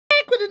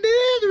with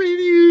another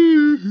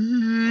review.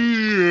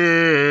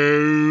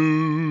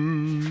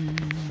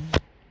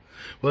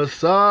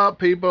 What's up,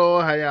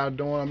 people? How y'all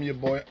doing? I'm your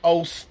boy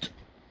Oast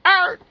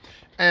Art,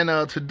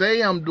 and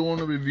today I'm doing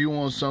a review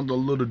on something a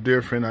little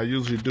different. I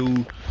usually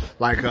do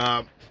like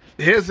I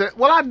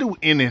do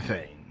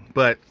anything,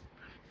 but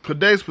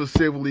today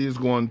specifically is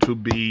going to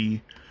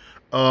be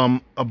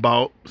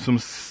about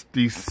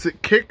the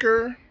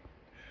Kicker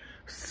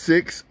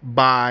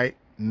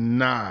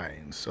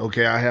 6x9s.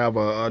 Okay, I have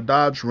a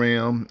Dodge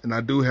Ram, and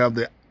I do have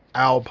the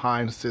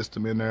Alpine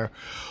system in there.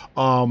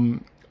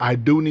 I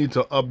do need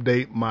to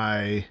update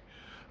my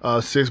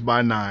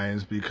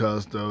 6x9s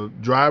because the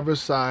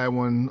driver's side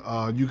one,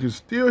 you can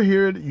still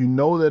hear it. You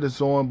know that it's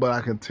on, but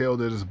I can tell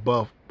that it's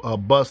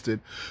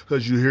busted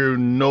because you hear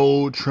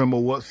no tremor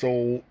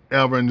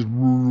whatsoever,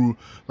 and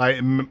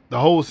like the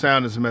whole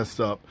sound is messed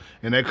up.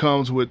 And that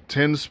comes with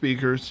 10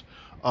 speakers.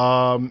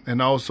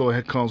 And also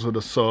it comes with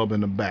a sub in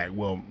the back.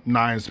 Well,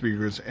 9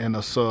 speakers and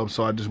a sub.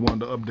 So I just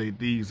wanted to update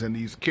these and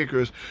these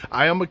kickers.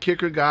 I am a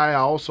kicker guy. I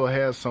also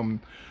have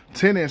some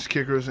 10-inch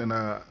kickers in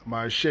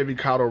my Chevy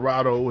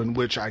Colorado, in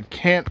which I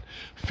can't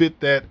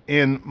fit that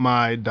in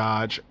my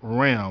Dodge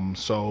Ram.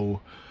 So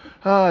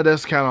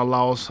that's kind of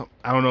lost.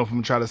 I don't know if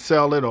I'm trying to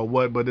sell it or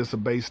what, but it's a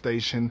base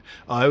station.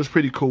 It was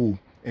pretty cool.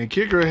 And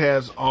Kicker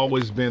has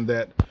always been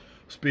that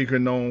speaker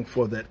known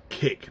for that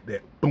kick,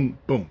 that boom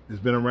boom. It's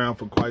been around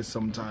for quite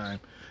some time.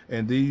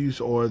 And these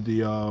are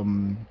the I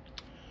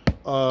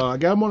got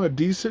them on a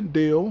decent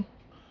deal,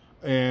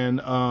 and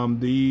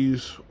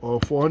these are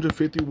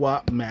 450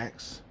 watt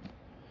max,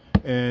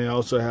 and I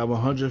also have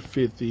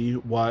 150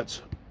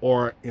 watts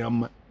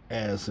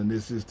RMS, and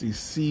this is the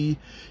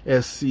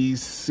CSC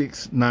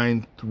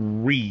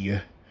 693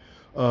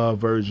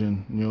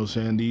 version. You know what I'm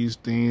saying? These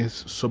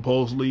things,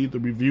 supposedly the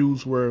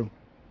reviews were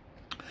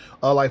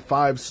like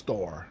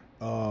 5-star.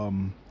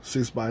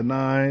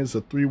 6x9s,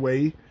 a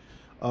 3-way.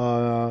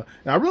 And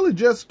I really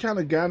just kind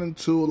of got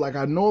into, like,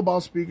 I know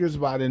about speakers,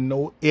 but I didn't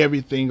know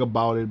everything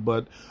about it.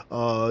 But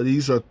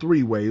these are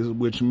 3-ways,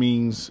 which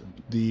means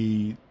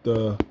the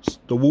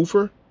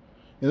woofer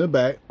in the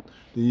back,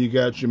 then you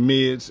got your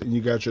mids, and you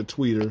got your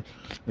tweeter,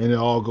 and it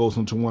all goes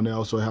into one. They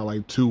also have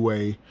like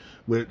 2-way,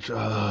 which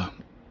I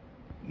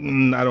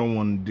don't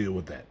want to deal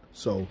with that.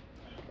 So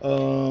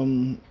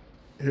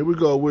here we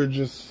go. We're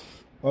just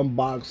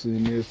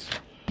unboxing this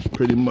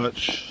pretty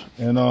much,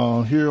 and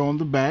here on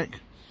the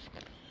back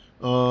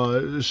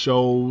it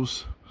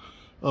shows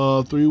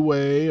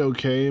 3-way,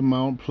 okay,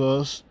 mount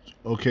plus,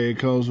 okay, it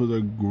comes with a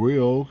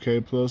grill,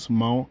 okay, plus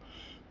mount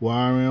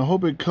wiring. I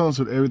hope it comes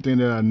with everything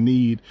that I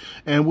need.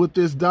 And with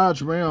this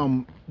Dodge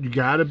Ram, you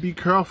gotta be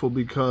careful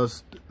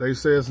because they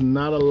say it's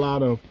not a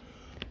lot of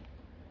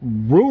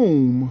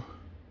room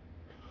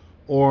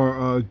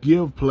or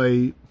give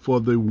play for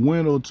the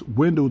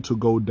window to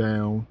go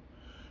down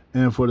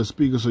and for the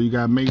speaker, so you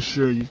gotta make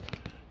sure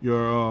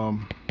your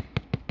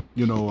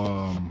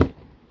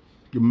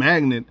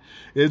magnet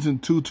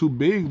isn't too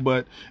big.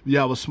 But if you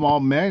have a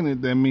small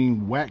magnet, that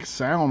means wax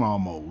sound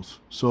almost.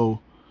 So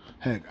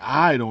heck,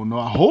 I don't know.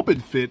 I hope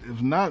it fit.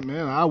 If not,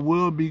 man, I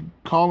will be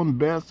calling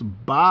Best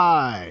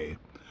Buy.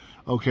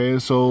 Okay,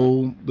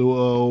 so the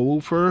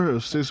woofer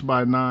is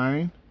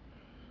 6x9.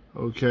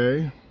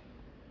 Okay,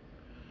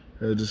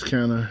 just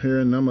kind of here,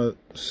 and I'm gonna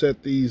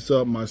set these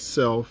up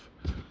myself.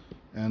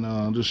 And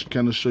just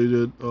kind of show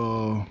you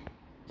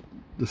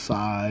the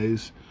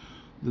size,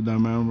 the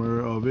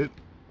diameter of it.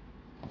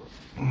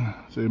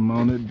 Say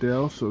mounted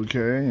depths,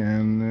 okay,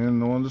 and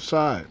then on the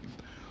side.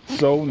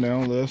 So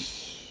now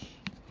let's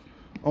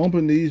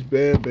open these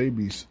bad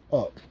babies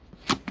up.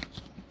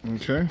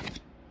 Okay.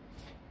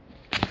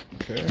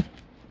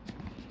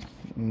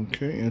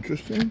 Okay,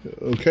 interesting.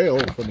 Okay, oh,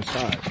 from the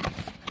side.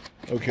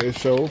 Okay,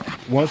 so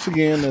once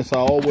again, as I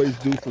always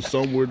do, for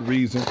some weird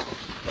reason,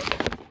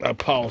 I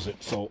pause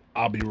it, so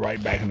I'll be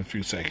right back in a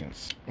few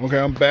seconds. Okay,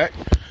 I'm back,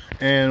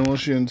 and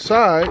once you're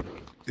inside,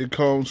 it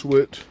comes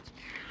with,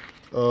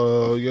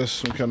 I guess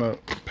some kind of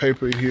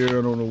paper here.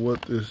 I don't know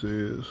what this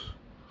is.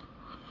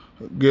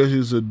 I guess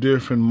these are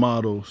different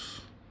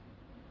models,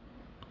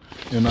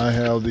 and I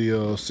have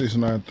the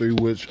 693,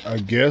 which I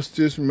guess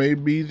this may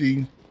be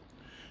the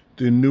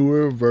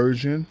newer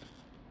version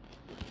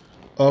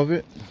of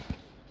it,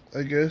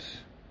 I guess.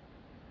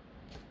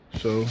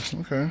 So,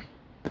 okay.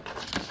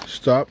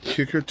 Stop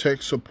Kicker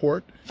Tech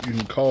Support. You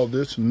can call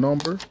this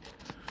number.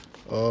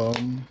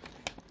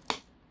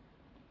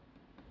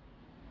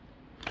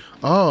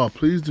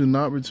 Please do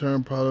not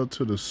return product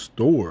to the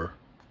store.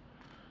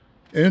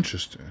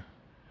 Interesting.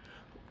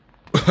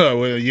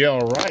 Well, yeah,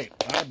 all right.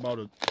 I bought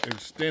an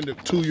extended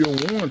 2-year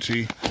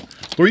warranty,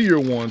 3-year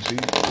warranty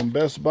from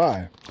Best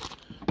Buy.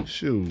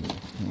 Shoot,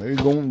 they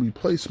gonna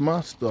replace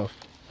my stuff.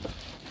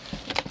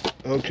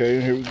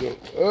 Okay, here we go.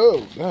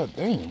 Oh, god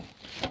damn.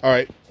 All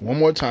right, one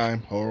more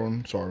time. Hold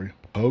on, sorry.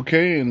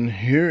 Okay, and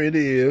here it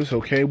is.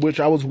 Okay, which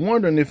I was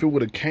wondering if it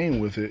would have came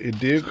with it. It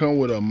did come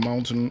with a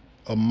mount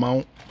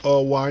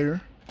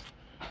wire,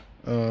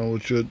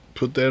 which should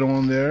put that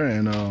on there,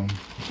 and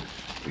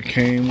it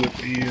came with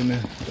the, and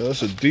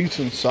that's a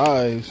decent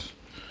size,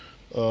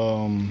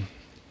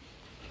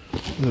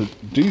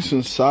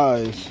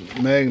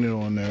 magnet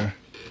on there.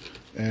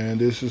 And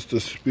this is the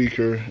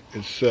speaker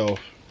itself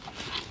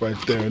right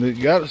there, and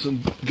it got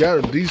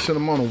a decent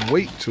amount of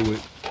weight to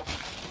it,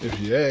 if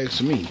you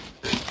ask me.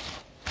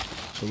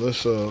 So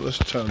let's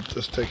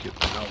take it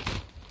out.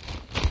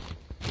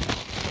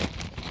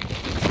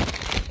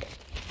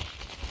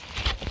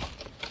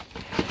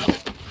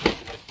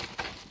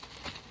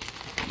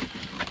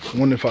 I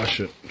wonder if I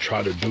should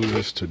try to do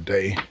this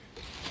today.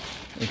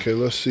 Okay,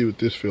 let's see what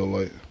this feels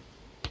like.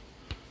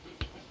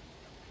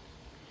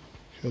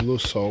 A little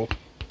salt.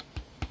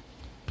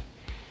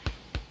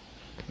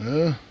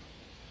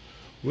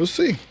 We'll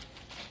see.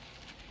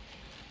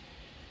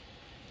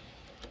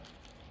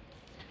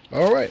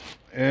 All right,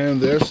 and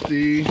there's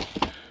the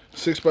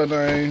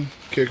 6x9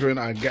 kicker, and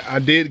I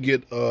did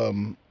get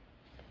 2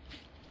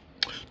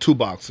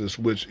 boxes,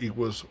 which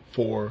equals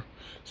 4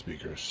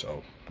 speakers.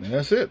 So and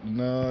that's it.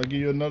 And I'll give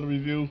you another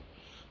review,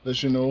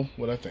 let you know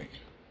what I think.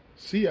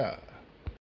 See ya.